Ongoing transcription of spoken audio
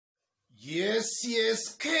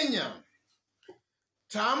Yes, Kenya.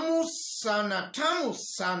 Tamu sana,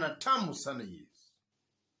 yes.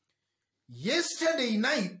 Yesterday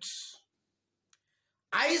night,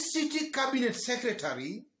 ICT Cabinet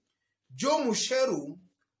Secretary Joe Mucheru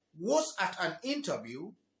was at an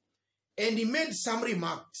interview and he made some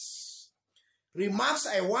remarks. Remarks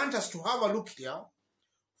I want us to have a look here,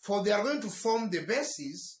 for they are going to form the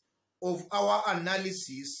basis of our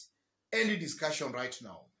analysis and discussion right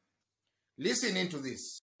now. Listen into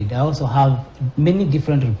this. I also have many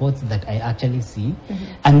different reports that I actually see,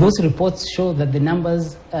 and those reports show that the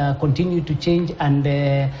numbers continue to change and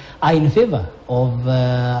are in favor of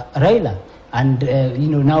Raila. And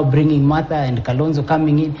now bringing Martha and Kalonzo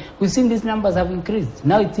coming in, we've seen these numbers have increased.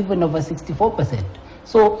 Now it's even over 64%.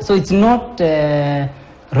 So it's not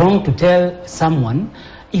wrong to tell someone,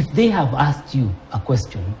 if they have asked you a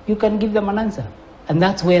question, you can give them an answer. And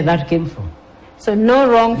that's where that came from. So no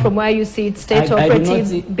wrong from where you see it, state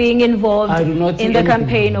operatives being involved in the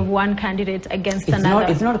campaign of one candidate against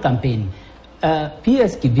another. It's not a campaign.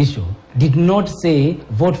 P.S. Kibisho did not say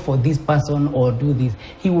vote for this person or do this.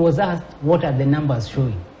 He was asked, what are the numbers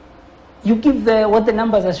showing? You give what the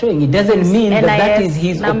numbers are showing. It doesn't mean that is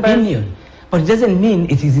his opinion. But it doesn't mean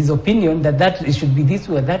it is his opinion that it should be this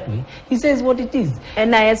way or that way. He says what it is.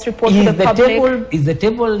 NIS report to the public. Is the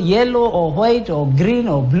table yellow or white or green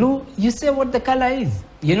or blue? You say what the color is.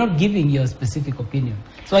 You're not giving your specific opinion.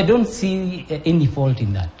 So I don't see any fault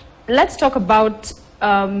in that. Let's talk about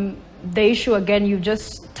the issue again. You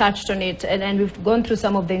just touched on it, and we've gone through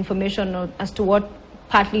some of the information as to what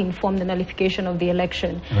partly informed the nullification of the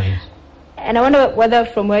election. Right. And I wonder whether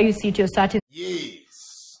from where you see it, you're satisfied. Yes.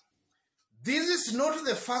 This is not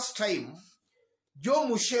the first time Joe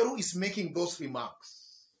Mucheru is making those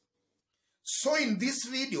remarks. So in this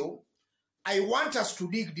video, I want us to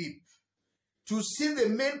dig deep to see the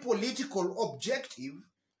main political objective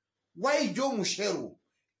why Joe Mucheru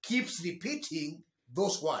keeps repeating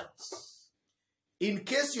those words. In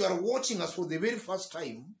case you are watching us for the very first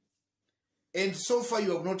time, and so far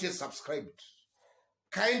you have not yet subscribed,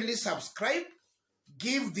 kindly subscribe,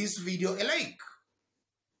 give this video a like.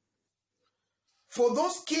 For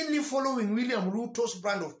those keenly following William Ruto's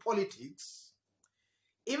brand of politics,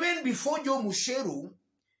 even before Joe Mucheru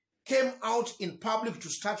came out in public to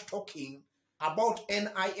start talking about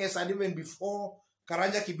NIS, and even before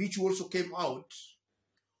Karanja Kibichu also came out,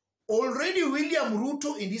 already William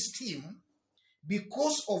Ruto and his team,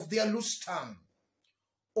 because of their loose tongue,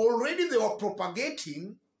 already they were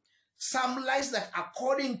propagating some lies that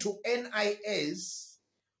according to NIS,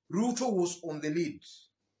 Ruto was on the lead.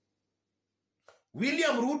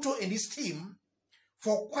 William Ruto and his team,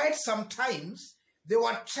 for quite some times, they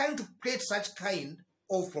were trying to create such kind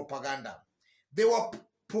of propaganda. They were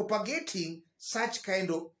propagating such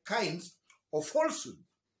kinds of falsehood.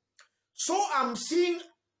 So I'm seeing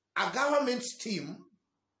a government's team,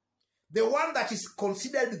 the one that is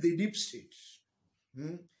considered the deep state,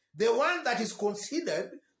 the one that is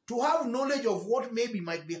considered to have knowledge of what maybe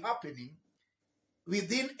might be happening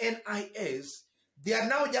within NIS, they are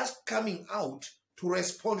now just coming out to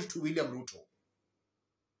respond to William Ruto.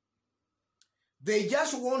 They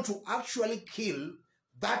just want to actually kill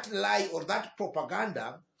that lie or that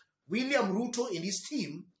propaganda William Ruto and his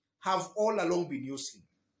team have all along been using.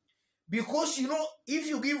 Because, if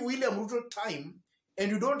you give William Ruto time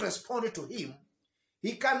and you don't respond to him,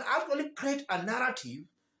 he can actually create a narrative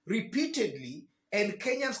repeatedly, and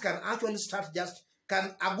Kenyans can actually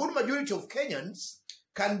a good majority of Kenyans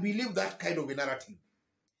can believe that kind of a narrative.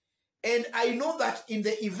 And I know that in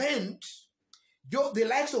the event, the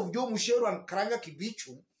likes of Joe Mucheru and Karanja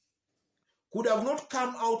Kibichu could have not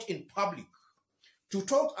come out in public to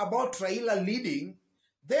talk about Raila leading,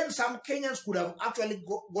 then some Kenyans could have actually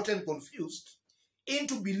gotten confused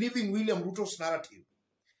into believing William Ruto's narrative,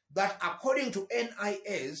 that according to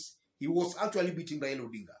NIS, he was actually beating Raila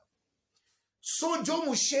Odinga. So Joe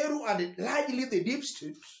Mucheru and largely the deep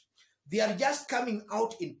state, they are just coming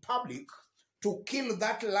out in public to kill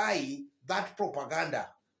that lie, that propaganda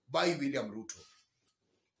by William Ruto.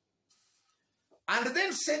 And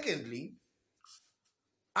then secondly,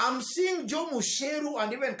 I'm seeing Joe Mucheru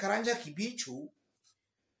and even Karanja Kibichu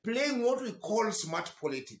playing what we call smart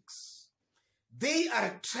politics. They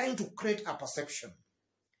are trying to create a perception.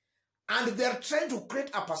 And they're trying to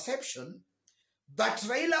create a perception that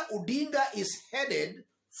Raila Odinga is headed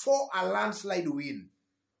for a landslide win.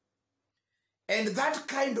 And that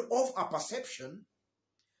kind of a perception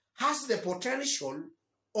has the potential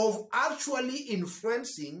of actually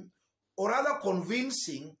influencing or rather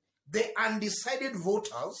convincing the undecided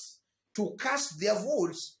voters to cast their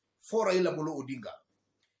votes for Raila Odinga.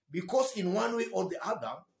 because in one way or the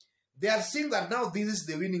other, they are seeing that now this is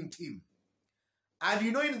the winning team. And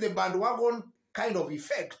you know, in the bandwagon kind of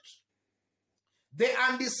effect, the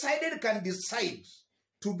undecided can decide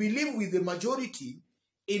to believe with the majority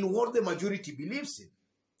in what the majority believes in.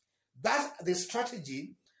 That's the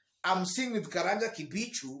strategy I'm seeing with Karanja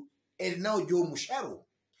Kibichu and now Joe Mucheru.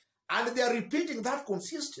 And they are repeating that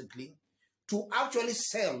consistently to actually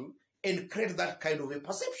sell and create that kind of a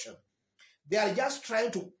perception. They are just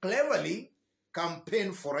trying to cleverly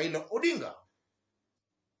campaign for Raila Odinga.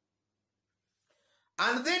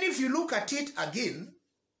 And then if you look at it again,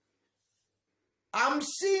 I'm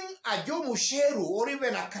seeing a Joe Mucheru or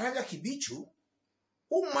even a Karanja Kibichu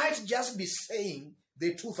who might just be saying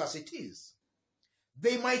the truth as it is.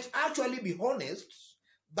 They might actually be honest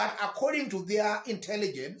that according to their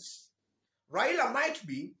intelligence, Raila might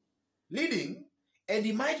be leading, and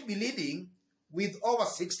he might be leading with over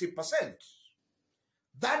 60%.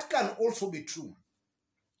 That can also be true.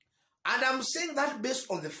 And I'm saying that based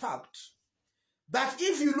on the fact that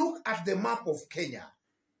if you look at the map of Kenya,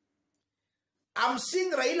 I'm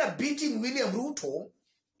seeing Raila beating William Ruto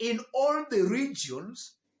in all the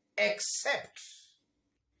regions except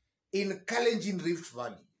in Kalenjin Rift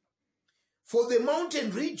Valley. For the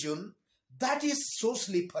mountain region, that is so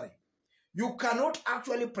slippery. You cannot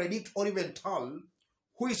actually predict or even tell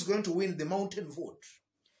who is going to win the mountain vote.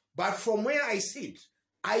 But from where I sit,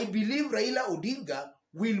 I believe Raila Odinga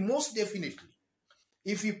will most definitely,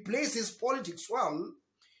 if he plays his politics well,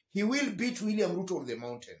 he will beat William Ruto on the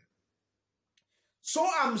mountain. So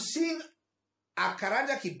I'm seeing a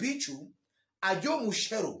Karanja Kibichu, a Joe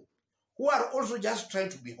Mucheru, who are also just trying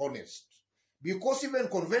to be honest. Because even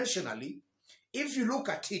conventionally, if you look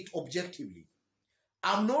at it objectively,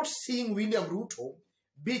 I'm not seeing William Ruto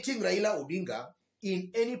beating Raila Odinga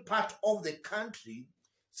in any part of the country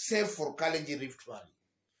save for Kalenjin Rift Valley.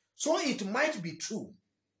 So it might be true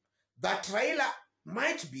that Raila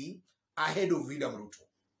might be ahead of William Ruto.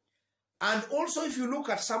 And also if you look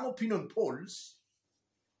at some opinion polls,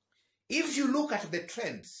 if you look at the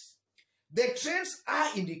trends are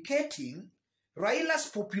indicating Raila's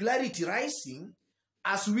popularity rising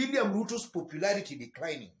as William Ruto's popularity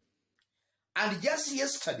declining. And just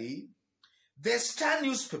yesterday, the Star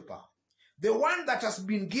newspaper, the one that has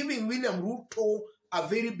been giving William Ruto a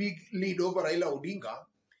very big lead over Raila Odinga,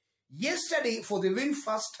 yesterday, for the very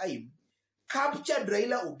first time, captured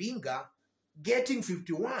Raila Odinga getting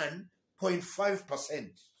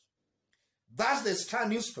 51.5%. That's the Star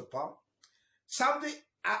newspaper,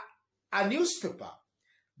 a newspaper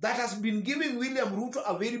that has been giving William Ruto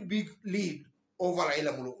a very big lead over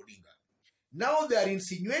Raila Odinga. Now they are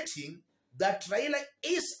insinuating that Raila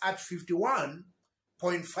is at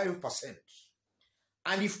 51.5%.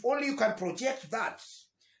 And if only you can project that,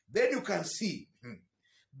 then you can see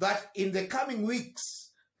that in the coming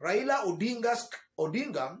weeks, Raila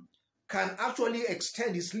Odinga can actually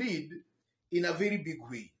extend his lead in a very big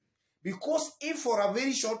way. Because if for a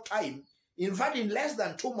very short time, in fact in less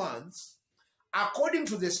than 2 months, according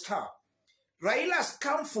to the Star, Raila has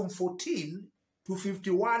come from 14 to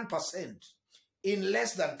 51% in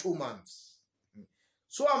less than 2 months.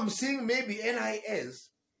 So I'm seeing maybe NIS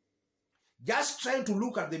just trying to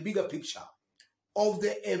look at the bigger picture of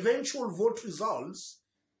the eventual vote results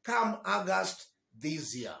come August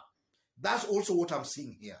this year. That's also what I'm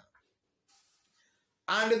seeing here.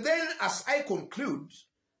 And then as I conclude,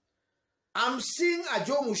 I'm seeing a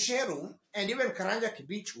Joe Mucheru and even Karanja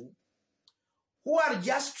Kibichu who are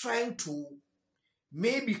just trying to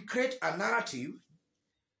maybe create a narrative,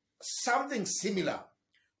 something similar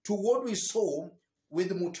to what we saw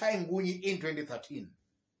with Mutai Ngugi in 2013.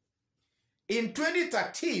 In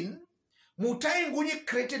 2013, Mutai Ngugi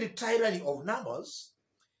created a tyranny of numbers,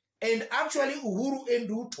 and actually Uhuru and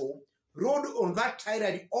Ruto rode on that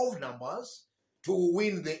tyranny of numbers to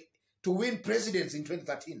win presidents in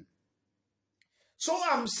 2013. So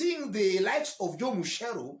I'm seeing the likes of Joe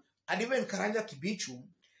Mucheru and even Karanja Kibichu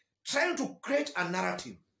trying to create a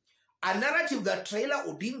narrative that Raila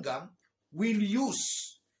Odinga will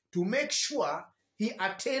use to make sure he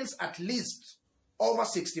attains at least over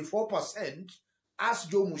 64%, as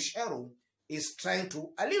Joe Mucheru is trying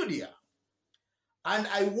to allude here. And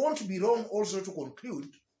I won't be wrong also to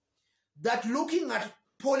conclude that looking at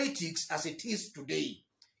politics as it is today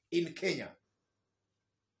in Kenya,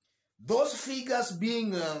 those figures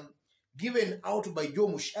being given out by Joe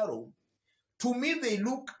Mucheru, to me they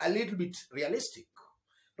look a little bit realistic.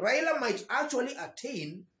 Raila might actually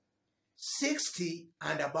attain 60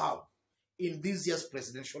 and above in this year's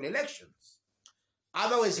presidential elections.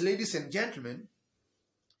 Otherwise, ladies and gentlemen,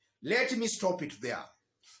 let me stop it there.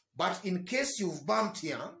 But in case you've bumped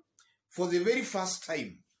here for the very first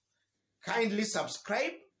time, kindly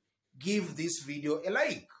subscribe, give this video a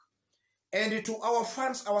like. And to our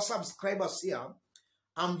fans, our subscribers here,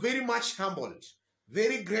 I'm very much humbled,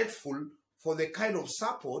 very grateful for the kind of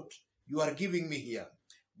support you are giving me here.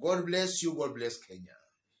 God bless you, God bless Kenya.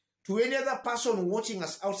 To any other person watching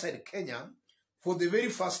us outside Kenya for the very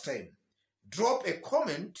first time, drop a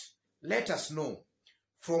comment, let us know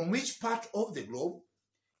from which part of the globe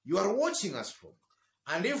you are watching us from.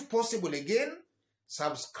 And if possible again,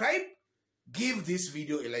 subscribe, give this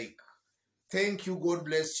video a like. Thank you, God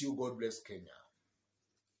bless you, God bless Kenya.